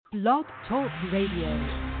Blog Talk Radio.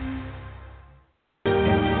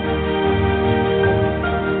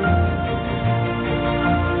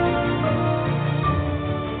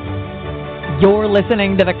 You're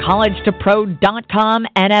listening to the CollegeToPro.com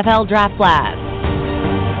NFL Draft Blast.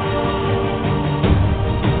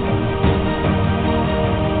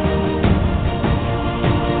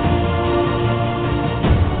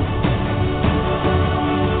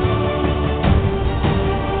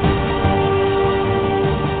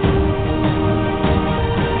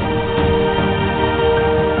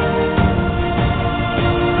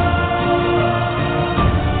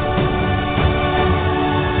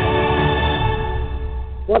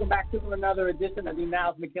 Welcome back to another edition of the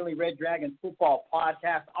Niles McKinley Red Dragons football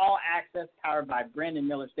podcast, all access powered by Brandon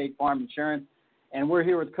Miller State Farm Insurance. And we're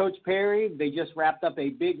here with Coach Parry. They just wrapped up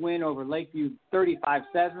a big win over Lakeview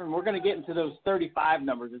 35-7. We're going to get into those 35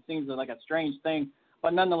 numbers. It seems like a strange thing,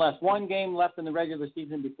 but nonetheless, one game left in the regular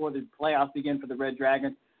season before the playoffs begin for the Red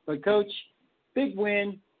Dragons. But, Coach, big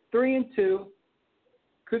win, 3-2.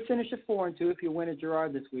 Could finish at 4-2 if you win at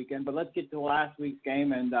Girard this weekend. But let's get to last week's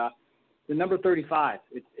game and the number 35,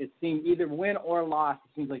 it seemed either win or loss.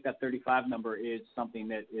 It seems like that 35 number is something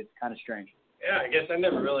that is kind of strange. Yeah, I guess I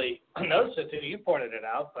never really noticed it until you pointed it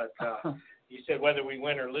out. But you said whether we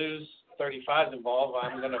win or lose, 35 is involved.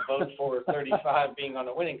 I'm going to vote for 35 being on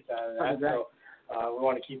the winning side of that. So we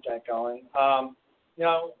want to keep that going.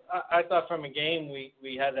 I thought from a game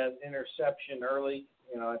we had that interception early.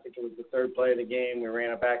 I think it was the third play of the game. We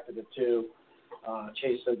ran it back to the 2.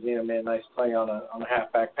 Chase Zena made a nice play on a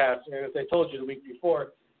halfback pass. As I told you the week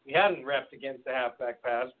before, we hadn't repped against the halfback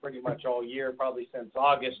pass pretty much all year, probably since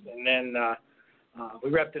August. And then we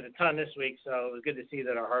repped it a ton this week, so it was good to see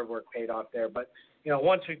that our hard work paid off there. But,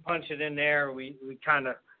 once we punched it in there, we kind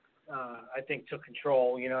of, I think, took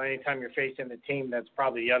control. Anytime you're facing a team that's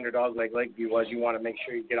probably the underdog like Lakeview was, you want to make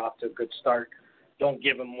sure you get off to a good start. Don't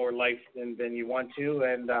give them more life than you want to.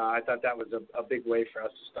 And I thought that was a big way for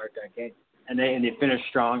us to start that game. And they finished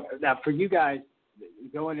strong. Now, for you guys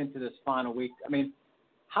going into this final week, is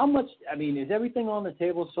everything on the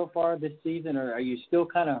table so far this season, or are you still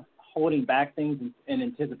kind of holding back things in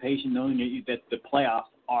anticipation, knowing that the playoffs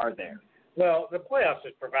are there? Well, the playoffs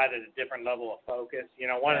has provided a different level of focus.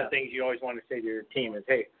 One of the things you always want to say to your team is,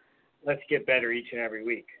 hey, let's get better each and every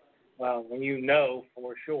week. Well, when you know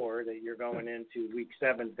for sure that you're going into week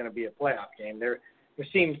 7 is going to be a playoff game,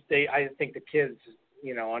 I think the kids –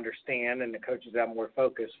 understand, and the coaches have more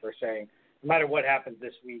focus for saying, no matter what happens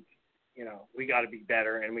this week, we got to be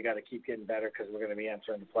better and we got to keep getting better because we're going to be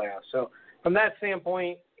entering the playoffs. So from that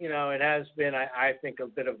standpoint, it has been, I think, a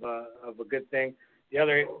bit of a good thing. The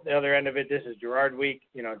other end of it, this is Girard week.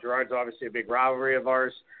 Girard's obviously a big rivalry of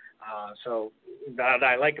ours. So what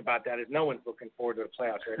I like about that is no one's looking forward to the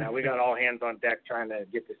playoffs right now. We got all hands on deck trying to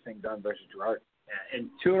get this thing done versus Girard. And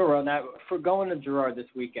 2 in a row. Now, for going to Girard this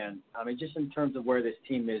weekend, just in terms of where this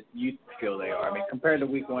team is, you feel they are. Compared to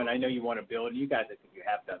week 1, I know you want to build. You guys, I think you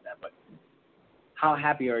have done that. But how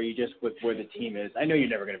happy are you just with where the team is? I know you're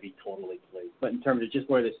never going to be totally pleased, but in terms of just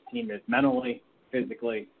where this team is mentally,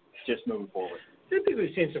 physically, just moving forward. I think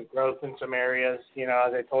we've seen some growth in some areas.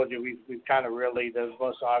 As I told you, we've kind of really, the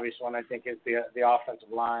most obvious one, I think, is the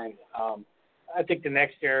offensive line. I think the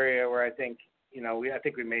next area where I think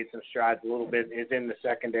we made some strides a little bit is in the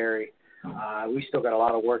secondary. We still got a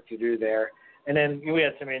lot of work to do there. And then we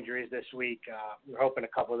had some injuries this week. We're hoping a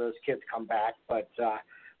couple of those kids come back, but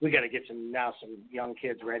we got to get some young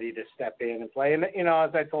kids ready to step in and play. And,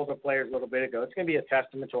 as I told the players a little bit ago, it's going to be a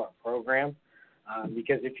testament to our program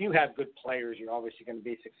because if you have good players, you're obviously going to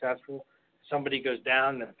be successful. If somebody goes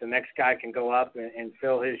down, if the next guy can go up and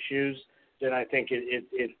fill his shoes, then I think it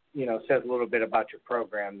says a little bit about your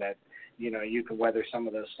program that, you can weather some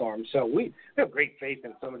of those storms. So we have great faith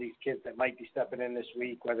in some of these kids that might be stepping in this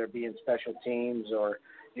week, whether it be in special teams or,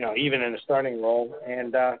 even in a starting role.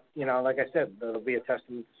 And, like I said, it'll be a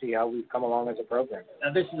testament to see how we've come along as a program.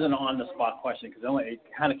 Now, this is an on-the-spot question because it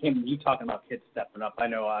kind of came from you talking about kids stepping up. I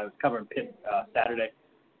know I was covering Pitt Saturday.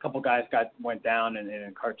 A couple guys went down,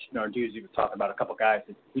 and Coach Narduzzi was talking about a couple guys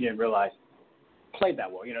that he didn't realize played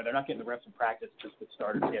that well. They're not getting the reps in practice just with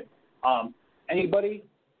starters yet. Anybody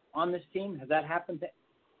on this team, has that happened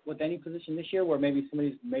with any position this year where maybe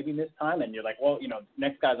somebody's missed time and you're like, well,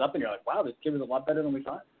 next guy's up and you're like, wow, this kid is a lot better than we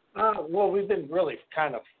thought? Well, we've been really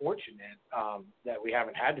kind of fortunate that we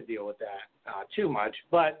haven't had to deal with that too much.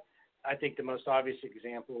 But I think the most obvious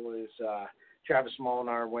example is Travis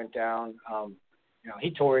Molinar went down.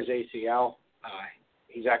 He tore his ACL.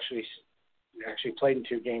 He's actually played in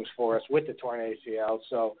 2 games for us with the torn ACL.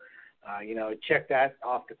 So, check that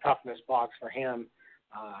off the toughness box for him.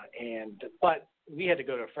 But we had to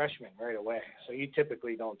go to a freshman right away. So you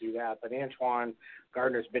typically don't do that. But Antoine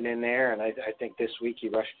Gardner's been in there, and I think this week he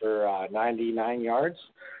rushed for 99 yards.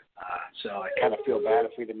 So I kind of feel bad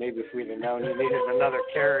if we'd have known he needed another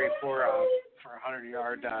carry for a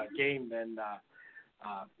 100-yard game, then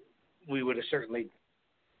we would have certainly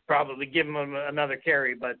probably given him another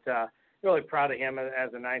carry. But really proud of him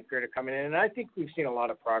as a ninth grader coming in, and I think we've seen a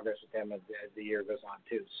lot of progress with him as the year goes on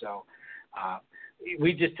too. So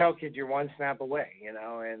we just tell kids you're one snap away,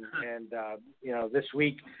 and this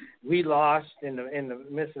week we lost in the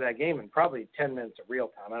midst of that game in probably 10 minutes of real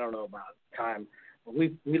time. I don't know about time.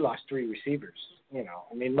 We lost 3 receivers.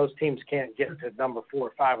 I mean, most teams can't get to number 4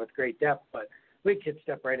 or 5 with great depth, but we could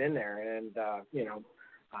step right in there. And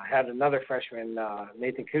I had another freshman,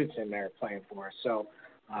 Nathan Coots, in there playing for us. So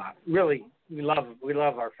really, we love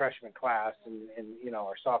our freshman class and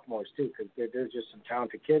our sophomores too, because they're just some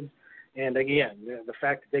talented kids. And again, the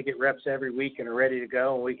fact that they get reps every week and are ready to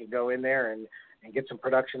go, and we can go in there and get some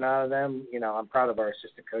production out of them. I'm proud of our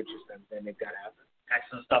assistant coaches that they make that happen.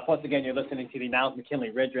 Excellent stuff. Once again, you're listening to the Niles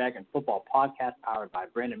McKinley Red Dragon football podcast powered by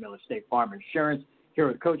Brandon Miller State Farm Insurance here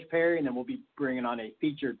with Coach Parry, and then we'll be bringing on a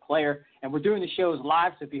featured player. And we're doing the shows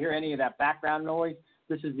live, so if you hear any of that background noise,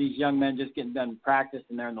 this is these young men just getting done practice,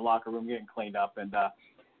 and they're in the locker room getting cleaned up. And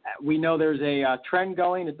we know there's a trend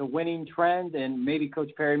going. It's a winning trend, and maybe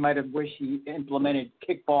Coach Parry might have wished he implemented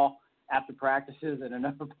kickball after practices in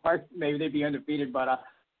another part. Maybe they'd be undefeated, but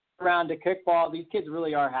around the kickball, these kids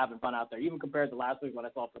really are having fun out there, even compared to last week when I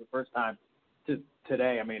saw it for the first time to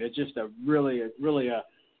today. I mean, it's just a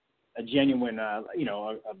genuine, a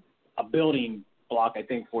building block, I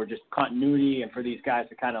think, for just continuity and for these guys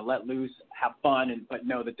to kind of let loose, have fun, but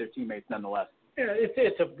know that they're teammates nonetheless. Yeah,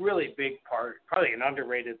 it's a really big part, probably an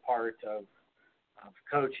underrated part of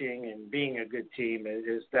coaching and being a good team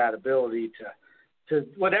is that ability to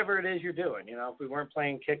whatever it is you're doing. If we weren't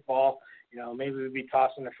playing kickball, maybe we'd be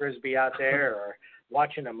tossing a Frisbee out there or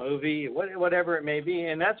watching a movie, whatever it may be.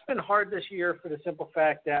 And that's been hard this year for the simple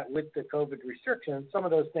fact that with the COVID restrictions, some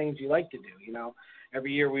of those things you like to do,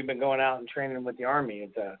 Every year we've been going out and training with the Army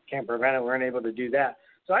at Camp Ravenna. We weren't able to do that.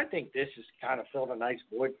 So I think this has kind of filled a nice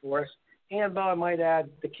void for us. And, Bo, I might add,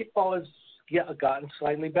 the kickball has gotten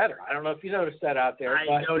slightly better. I don't know if you noticed that out there.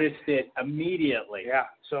 I noticed it immediately. Yeah.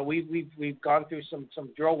 So we've gone through some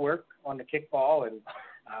drill work on the kickball and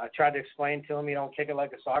tried to explain to him you don't kick it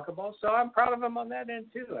like a soccer ball. So I'm proud of him on that end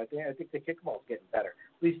too. I think the kickball's getting better.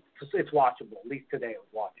 At least it's watchable. At least today it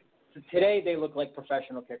was watchable. So today they look like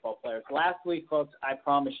professional kickball players. Last week, folks, I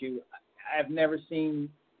promise you, I've never seen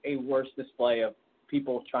a worse display of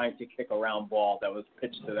people trying to kick a round ball that was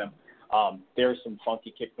pitched to them. There's some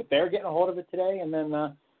funky kick, but they're getting a hold of it today. And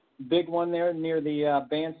then big one there near the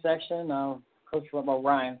band section, Coach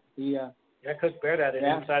Ryan. Coach Baird had it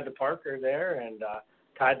inside the Parker there and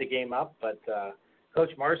tied the game up. But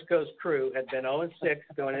Coach Marsco's crew had been 0-6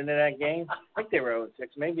 going into that game. I think they were 0-6,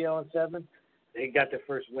 maybe 0-7. They got their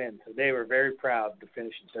first win, so they were very proud to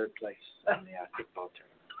finish in third place in the kickball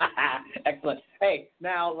tournament. Excellent. Hey,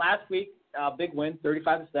 now last week, big win,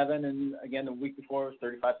 35-7, and again the week before it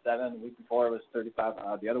was 35-7. The week before it was 35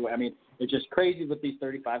 the other way. I mean, it's just crazy with these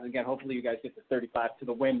 35s. Again, hopefully you guys get the 35 to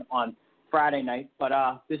the win on Friday night. But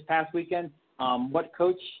this past weekend, what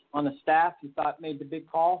coach on the staff you thought made the big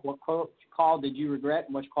call? What coach call did you regret,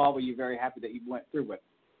 and which call were you very happy that you went through with?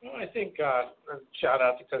 Well, I think shout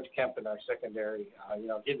out to Coach Kemp in our secondary.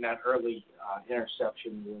 Getting that early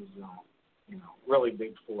interception was, really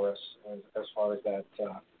big for us as far as that.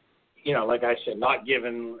 Like I said, not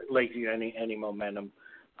giving Lakeview any momentum.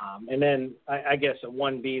 And then I guess a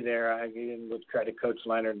 1B there, I would credit Coach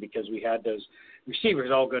Leonard because we had those receivers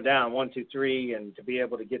all go down, 1, 2, 3, and to be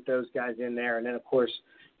able to get those guys in there. And then, of course,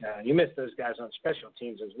 you miss those guys on special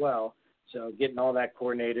teams as well. So getting all that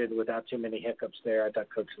coordinated without too many hiccups there, I thought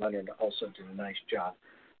Coach Leonard also did a nice job.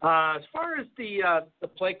 As far as the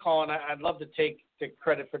play calling, I'd love to take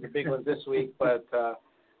credit for the big ones this week, but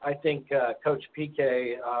I think Coach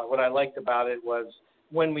PK, what I liked about it was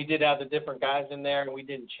when we did have the different guys in there and we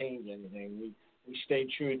didn't change anything. We stayed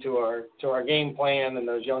true to our game plan, and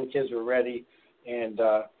those young kids were ready. And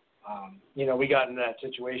we got in that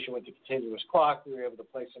situation with the continuous clock. We were able to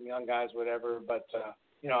play some young guys, whatever, but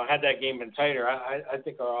had that game been tighter, I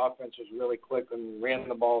think our offense was really quick and ran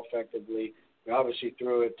the ball effectively. We obviously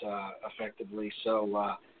threw it effectively.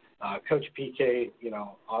 So Coach PK,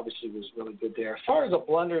 obviously was really good there. As far as a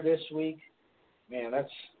blunder this week, man, I'm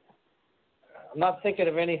not thinking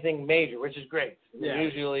of anything major, which is great. Yeah.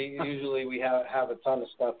 Usually we have a ton of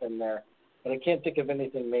stuff in there, but I can't think of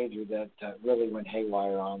anything major that really went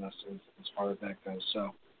haywire on us as far as that goes.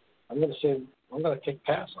 So I'm going to say I'm going to take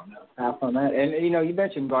pass on that. Pass on that. And, you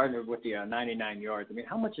mentioned Gardner with the 99 yards. I mean,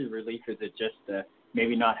 how much of a relief is it just to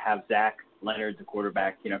maybe not have Zach Leonard, the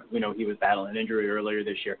quarterback, because we know he was battling an injury earlier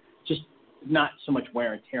this year, just not so much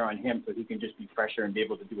wear and tear on him so he can just be fresher and be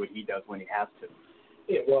able to do what he does when he has to.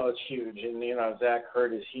 Yeah, well, it's huge. And, Zach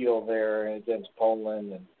hurt his heel there against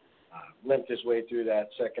Poland and limped his way through that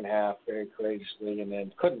second half very courageously and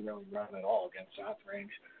then couldn't really run at all against South Range.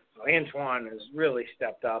 So Antoine has really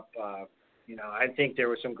stepped up. I think there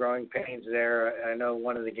were some growing pains there. I know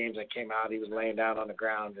one of the games that came out, he was laying down on the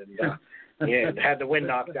ground and he had the wind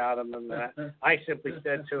knocked out of him. And I simply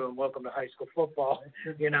said to him, "Welcome to high school football.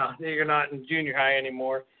 You're not in junior high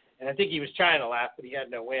anymore." And I think he was trying to laugh, but he had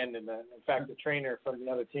no wind. And in fact, the trainer from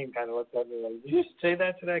the other team kind of looked at me like, "Did you just say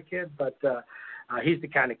that to that kid?" But he's the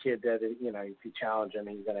kind of kid that, if you challenge him,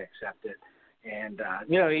 he's going to accept it. And,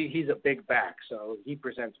 he's a big back, so he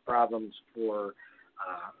presents problems for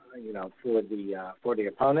the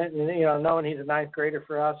opponent. And, knowing he's a ninth grader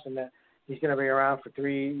for us and that he's going to be around for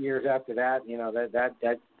 3 years after that,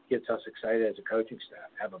 that gets us excited as a coaching staff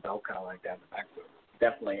to have a bell cow like that in the backfield.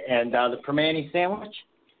 Definitely. And the Permane sandwich?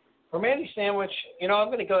 Permane sandwich, I'm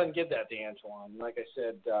going to go ahead and give that to Antoine. Like I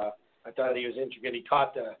said, I thought he was intricate. He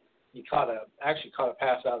caught a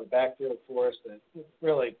pass out of the backfield for us that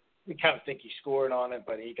really we kind of think he scored on it,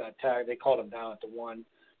 but he got tagged. They called him down at the 1,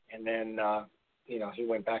 and then he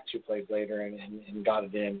went back 2 plays later and got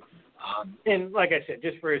it in. And like I said,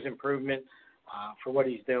 just for his improvement, for what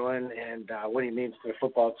he's doing and what he means to the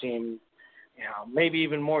football team, maybe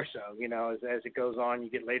even more so. As it goes on, you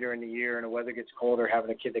get later in the year and the weather gets colder,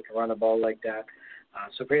 having a kid that can run the ball like that.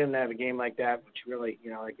 So for him to have a game like that, which really,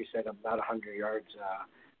 like you said, about 100 yards.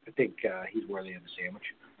 I think he's worthy of the sandwich.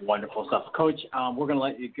 Wonderful stuff. Coach, we're going to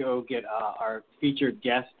let you go get our featured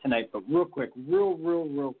guest tonight, but real quick,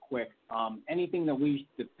 anything that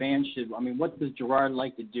the fans should, what does Girard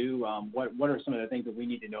like to do? What are some of the things that we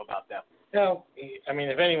need to know about them?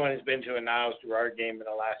 If anyone has been to a Niles Girard game in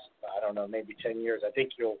the last, maybe 10 years, I think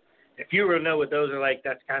if you were to know what those are like,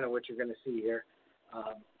 that's kind of what you're going to see here.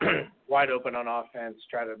 Wide open on offense.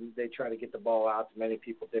 They try to get the ball out to many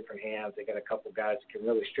people, different hands. They got a couple guys that can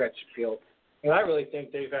really stretch the field, and I really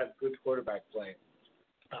think they've had good quarterback play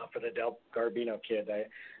for the Del Garbino kid. I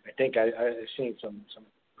think I've seen some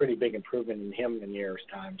pretty big improvement in him in years'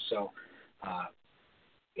 time. So,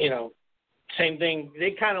 same thing.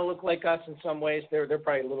 They kind of look like us in some ways. They're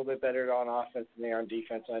probably a little bit better on offense than they are on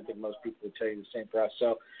defense, and I think most people would tell you the same for us.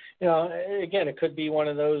 So, again, it could be one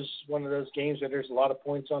of those games where there's a lot of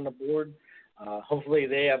points on the board. Hopefully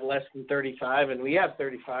they have less than 35, and we have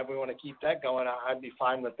 35. We want to keep that going. I'd be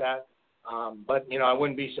fine with that. But I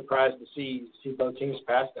wouldn't be surprised to see both teams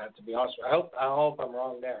pass that, to be honest. I hope I'm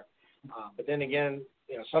wrong there. But then again,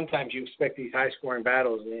 sometimes you expect these high-scoring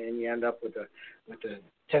battles, and you end up with a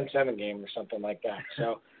 10-7 game or something like that.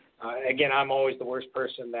 So, again, I'm always the worst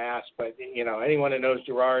person to ask, but, anyone that knows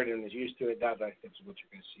Girard and is used to it, that I think is what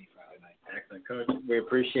you're going to see Friday night. Excellent, Coach. We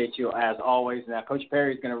appreciate you as always. Now, Coach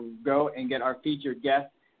Parry is going to go and get our featured guest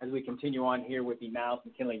as we continue on here with the Niles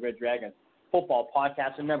McKinley Red Dragons football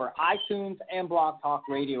podcast. Remember, iTunes and Blog Talk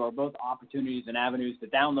Radio are both opportunities and avenues to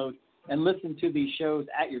download and listen to these shows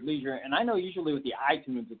at your leisure. And I know usually with the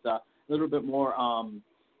iTunes, it's a little bit more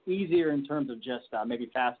easier in terms of just maybe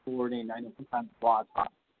fast forwarding. I know sometimes Blog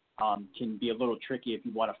Talk can be a little tricky if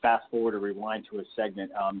you want to fast forward or rewind to a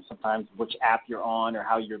segment. Sometimes which app you're on or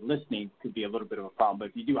how you're listening could be a little bit of a problem. But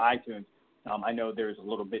if you do iTunes, I know there's a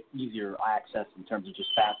little bit easier access in terms of just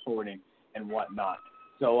fast forwarding and whatnot.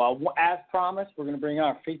 So as promised, we're going to bring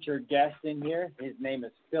our featured guest in here. His name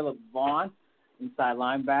is Phillip Vaughn, inside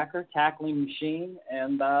linebacker, tackling machine,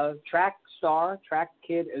 and track star, track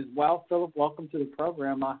kid as well. Phillip, welcome to the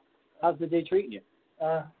program. How's the day treating you?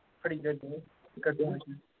 Pretty good, dude. Good day.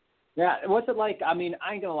 Yeah, what's it like? I ain't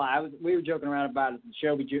going to lie. We were joking around about it at the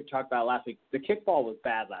show we talked about last week. The kickball was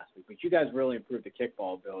bad last week, but you guys really improved the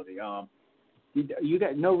kickball ability. You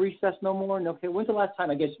got no recess no more? No. When's the last time,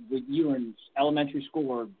 I guess, you were in elementary school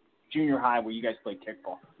or junior high where you guys played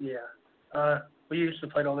kickball? Yeah. We used to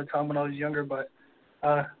play it all the time when I was younger, but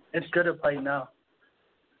it's good to play now.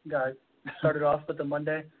 Got started off with the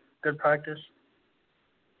Monday. Good practice.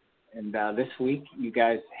 And this week, you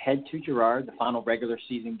guys head to Girard, the final regular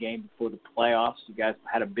season game before the playoffs. You guys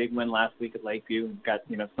had a big win last week at Lakeview and got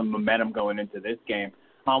some momentum going into this game.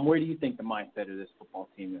 Where do you think the mindset of this football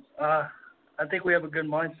team is? I think we have a good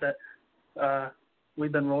mindset.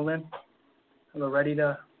 We've been rolling. We're ready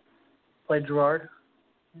to play Girard.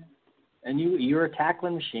 And you're a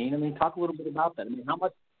tackling machine. Talk a little bit about that.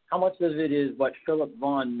 How much of it is what Phillip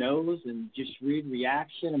Vaughn knows and just read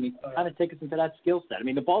reaction? Kind of take us into that skill set.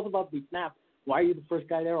 The ball's about to be snapped. Why are you the first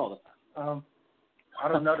guy there all the time? I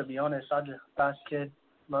don't know, to be honest. I'm just a fast kid.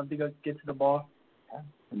 Love to go get to the ball.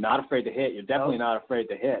 Not afraid to hit. You're definitely not afraid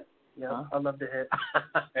to hit. Yeah, huh? I love to hit.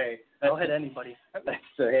 Hey, I'll hit anybody.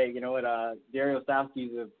 So, hey, you know what? Dario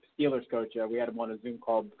Sowski's a Steelers coach. We had him on a Zoom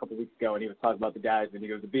call a couple weeks ago, and he was talking about the guys, and he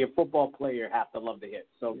goes, to be a football player, you have to love to hit.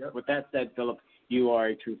 So with that said, Philip, you are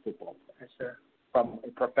a true football player. Yes, sir. From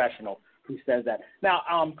a professional who says that. Now,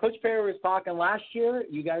 Coach Parry was talking last year.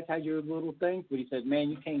 You guys had your little things, but he said, man,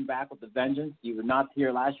 you came back with a vengeance. You were not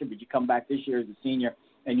here last year, but you come back this year as a senior,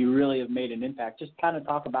 and you really have made an impact. Just kind of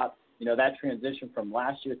talk about, you know, that transition from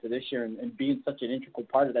last year to this year and being such an integral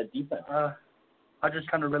part of that defense. I just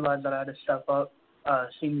kind of realized that I had to step up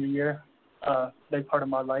senior year. Big part of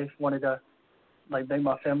my life. Wanted to, like, make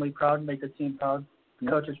my family proud, make the team proud,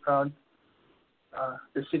 coaches proud,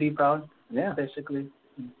 the city proud, basically.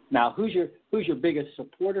 Now, who's your biggest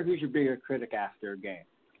supporter? Who's your biggest critic after a game?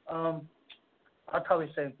 I'd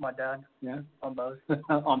probably say my dad. Yeah? On both.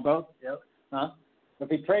 On both? Yep. Huh? If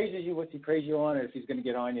he praises you, what's he praise you on? Or if he's going to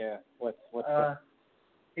get on you, what's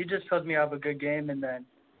he just tells me I have a good game, and then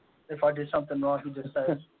if I do something wrong, he just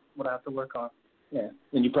says what I have to work on. Yeah,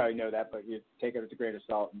 and you probably know that, but you take it with a grain of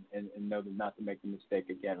salt and know not to make the mistake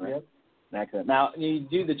again, right? Yep. Excellent. Now, you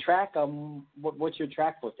do the track. What's your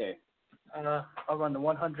track forte? I run the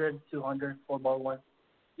 100, 200, 4x1,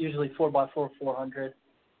 usually 4x4, 400,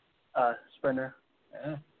 sprinter.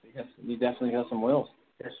 Yeah, you definitely have some wheels.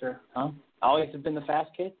 Yes, sir. Huh? Always have been the fast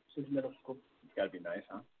kid? Since middle school. It's got to be nice,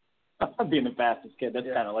 huh? Being the fastest kid, that's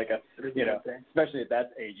kind of like especially at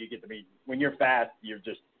that age, you get to be, when you're fast, you're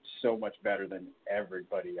just so much better than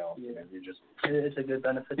everybody else. Yeah. And you're just, it's a good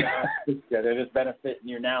benefit to have. Yeah, it is benefiting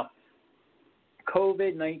you now.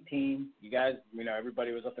 COVID-19, you guys,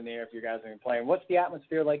 everybody was up in the air if you guys are playing. What's the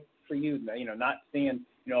atmosphere like for you? Not seeing,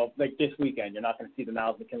 like this weekend, you're not going to see the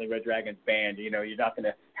Niles McKinley Red Dragons band. You're not going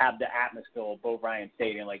to have the atmosphere of Bo Ryan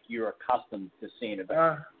Stadium like you're accustomed to seeing it.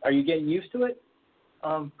 Are you getting used to it?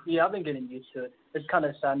 Yeah, I've been getting used to it. It's kind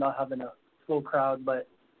of sad not having a full crowd, but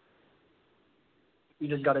you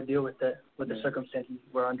just got to deal with it, with the circumstances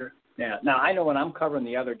we're under. Yeah. Now, I know when I'm covering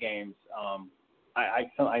the other games, I'm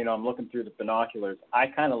looking through the binoculars. I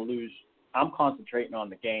kind of lose. I'm concentrating on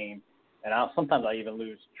the game, and sometimes I even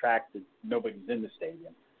lose track that nobody's in the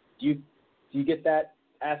stadium. Do you get that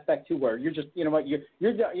aspect too, where you're just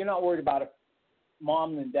you're not worried about it?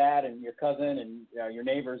 Mom and dad and your cousin and your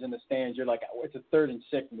neighbors in the stands. You're like, it's a 3rd and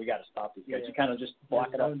 6, and we got to stop these guys. You kind of just block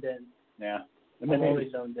it up. Zoned in. Yeah. I'm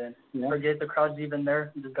always zoned in. Yeah. Forget the crowd's even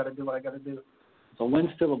there. You just got to do what I got to do. So when's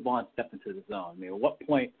Philip Vaughn step into the zone? At what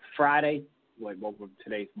point Friday?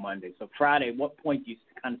 Today's Monday. So Friday, what point do you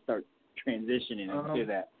kind of start transitioning into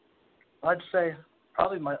that? I'd say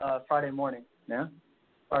probably my Friday morning. Yeah.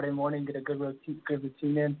 Friday morning, get a good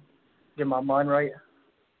routine in, get my mind right,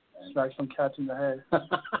 smack some cats in the head.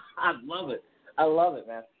 I love it,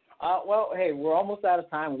 man. Well, hey, we're almost out of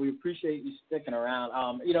time. We appreciate you sticking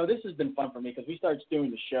around. This has been fun for me because we started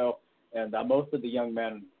doing the show, and most of the young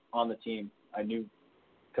men on the team I knew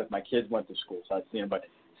because my kids went to school, so I'd seen them. But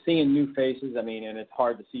seeing new faces, and it's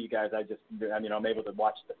hard to see you guys. I'm able to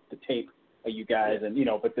watch the tape of you guys, and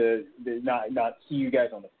but not see you guys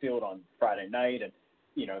on the field on Friday night, and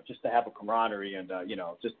just to have a camaraderie, and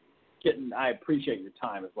just getting. I appreciate your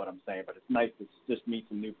time, is what I'm saying. But it's nice to just meet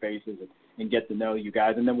some new faces and get to know you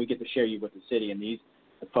guys, and then we get to share you with the city, and the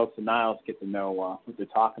folks in Niles get to know what they're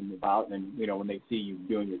talking about, and when they see you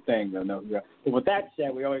doing your thing, they'll know who you are. But with that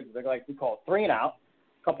said, we call it 3 and Out.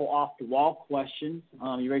 Couple off-the-wall questions.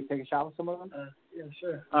 You ready to take a shot with some of them? Yeah,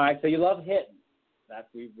 sure. All right, so you love hitting.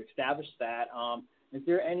 We've established that. Is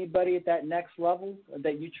there anybody at that next level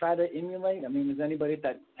that you try to emulate? Is anybody at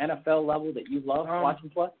that NFL level that you love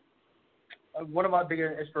watching play? One of my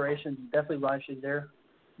bigger inspirations is definitely Ryan Shazier,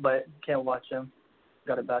 but can't watch him.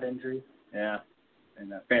 Got a bad injury. Yeah,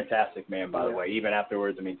 and a fantastic man, by the way. Even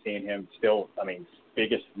afterwards, seeing him still,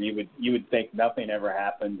 biggest. You would think nothing ever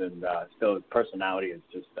happened, and still his personality is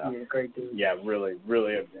just great dude. Yeah, really,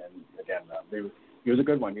 really. And again, he was a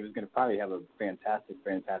good one. He was going to probably have a fantastic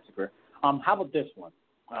career. How about this one?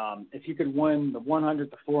 If you could win the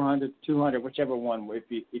 100, the 400, 200, whichever one,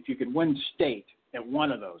 if you could win state at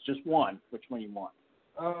one of those, just one, which one you want?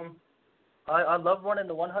 I love running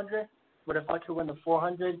the 100, but if I could win the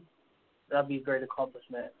 400, that'd be a great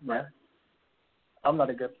accomplishment. Yeah. I'm not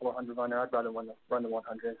a good 400 runner. I'd rather run the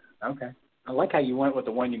 100. Okay. I like how you went with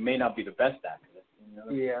the one you may not be the best at.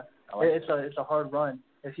 Yeah. It's a hard run.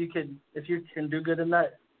 If you can do good in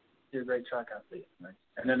that, you're a great track athlete. Nice.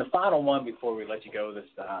 And then the final one before we let you go this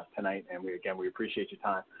tonight, and we appreciate your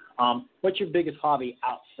time. What's your biggest hobby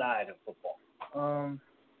outside of football?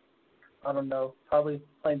 I don't know. Probably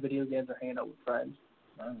playing video games or hanging out with friends.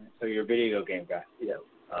 All right. So you're a video game guy. Yeah.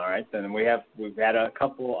 All right. Then we've had a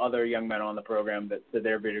couple other young men on the program that said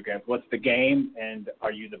they're video games. What's the game, and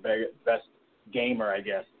are you the best gamer, I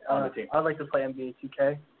guess, on the team? I like to play NBA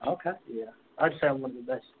 2K. Okay. Yeah. I'd say I'm one of the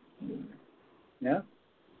best. Yeah.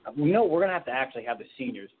 We know we're going to have the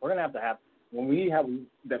seniors. We're going to have, when we have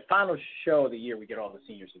the final show of the year, we get all the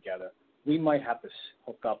seniors together. We might have to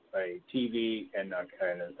hook up a TV and a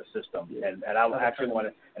system, and I actually want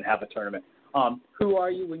to and have a tournament. Who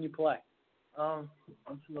are you when you play? I'm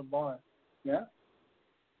from LeBron. Yeah.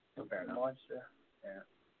 Oh, fair enough. Monster. Yeah.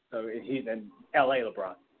 So he's in L.A.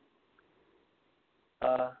 LeBron.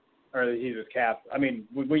 Or he's with Cap. I mean,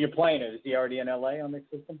 when you're playing it, is he already in L.A. on the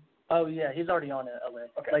system? Oh yeah, he's already on it. LA.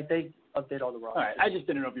 Okay. Like they update all the rosters. All right. I just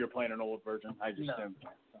didn't know if you were playing an old version. I just no.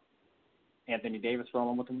 Anthony Davis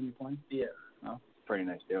rolling with him when you're playing? Yeah. Oh, pretty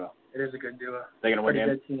nice duo. It is a good duo. They're gonna win pretty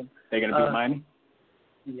him? good team. They're gonna beat Miami?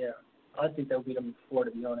 Yeah. I think they'll beat them in 4,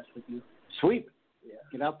 to be honest with you. Sweep. Yeah.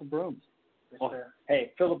 Get out the brooms. Yes, Well, sir.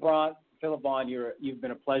 hey, Philip Vaughn, you've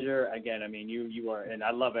been a pleasure. Again, I mean, you are, and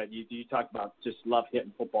I love it. You talked about just love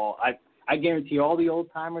hitting football. I guarantee all the old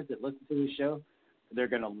timers that listen to this show, they're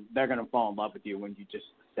gonna fall in love with you when you just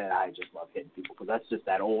said, I just love hitting people, because that's just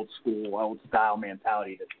that old school, old style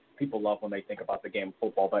mentality that people love when they think about the game of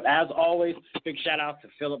football. But as always, big shout out to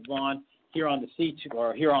Philip Vaughn here on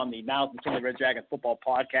the Niles McKinley Red Dragons football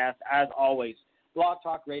podcast. As always, Blog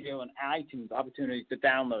Talk Radio and iTunes, opportunities to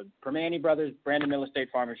download. Permani Brothers, Brandon Miller State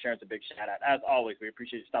Farm Insurance, a big shout out. As always, we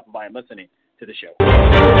appreciate you stopping by and listening to the show.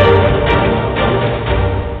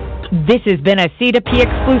 This has been a C2P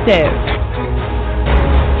exclusive.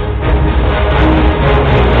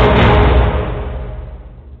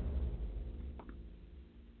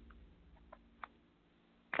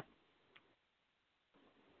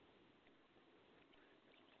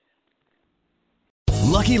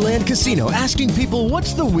 Lucky Land Casino, asking people,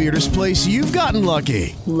 what's the weirdest place you've gotten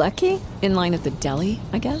lucky? Lucky? In line at the deli,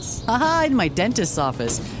 I guess? Aha, in my dentist's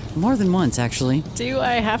office. More than once, actually. Do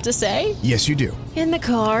I have to say? Yes, you do. In the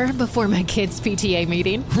car before my kids' PTA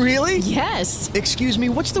meeting. Really? Yes. Excuse me,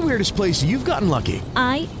 what's the weirdest place you've gotten lucky?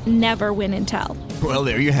 I never win and tell. Well,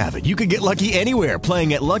 there you have it. You can get lucky anywhere,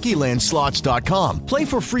 playing at LuckyLandSlots.com. Play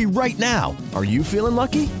for free right now. Are you feeling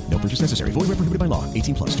lucky? No purchase necessary. Void where prohibited by law.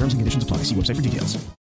 18+. Terms and conditions apply. See website for details.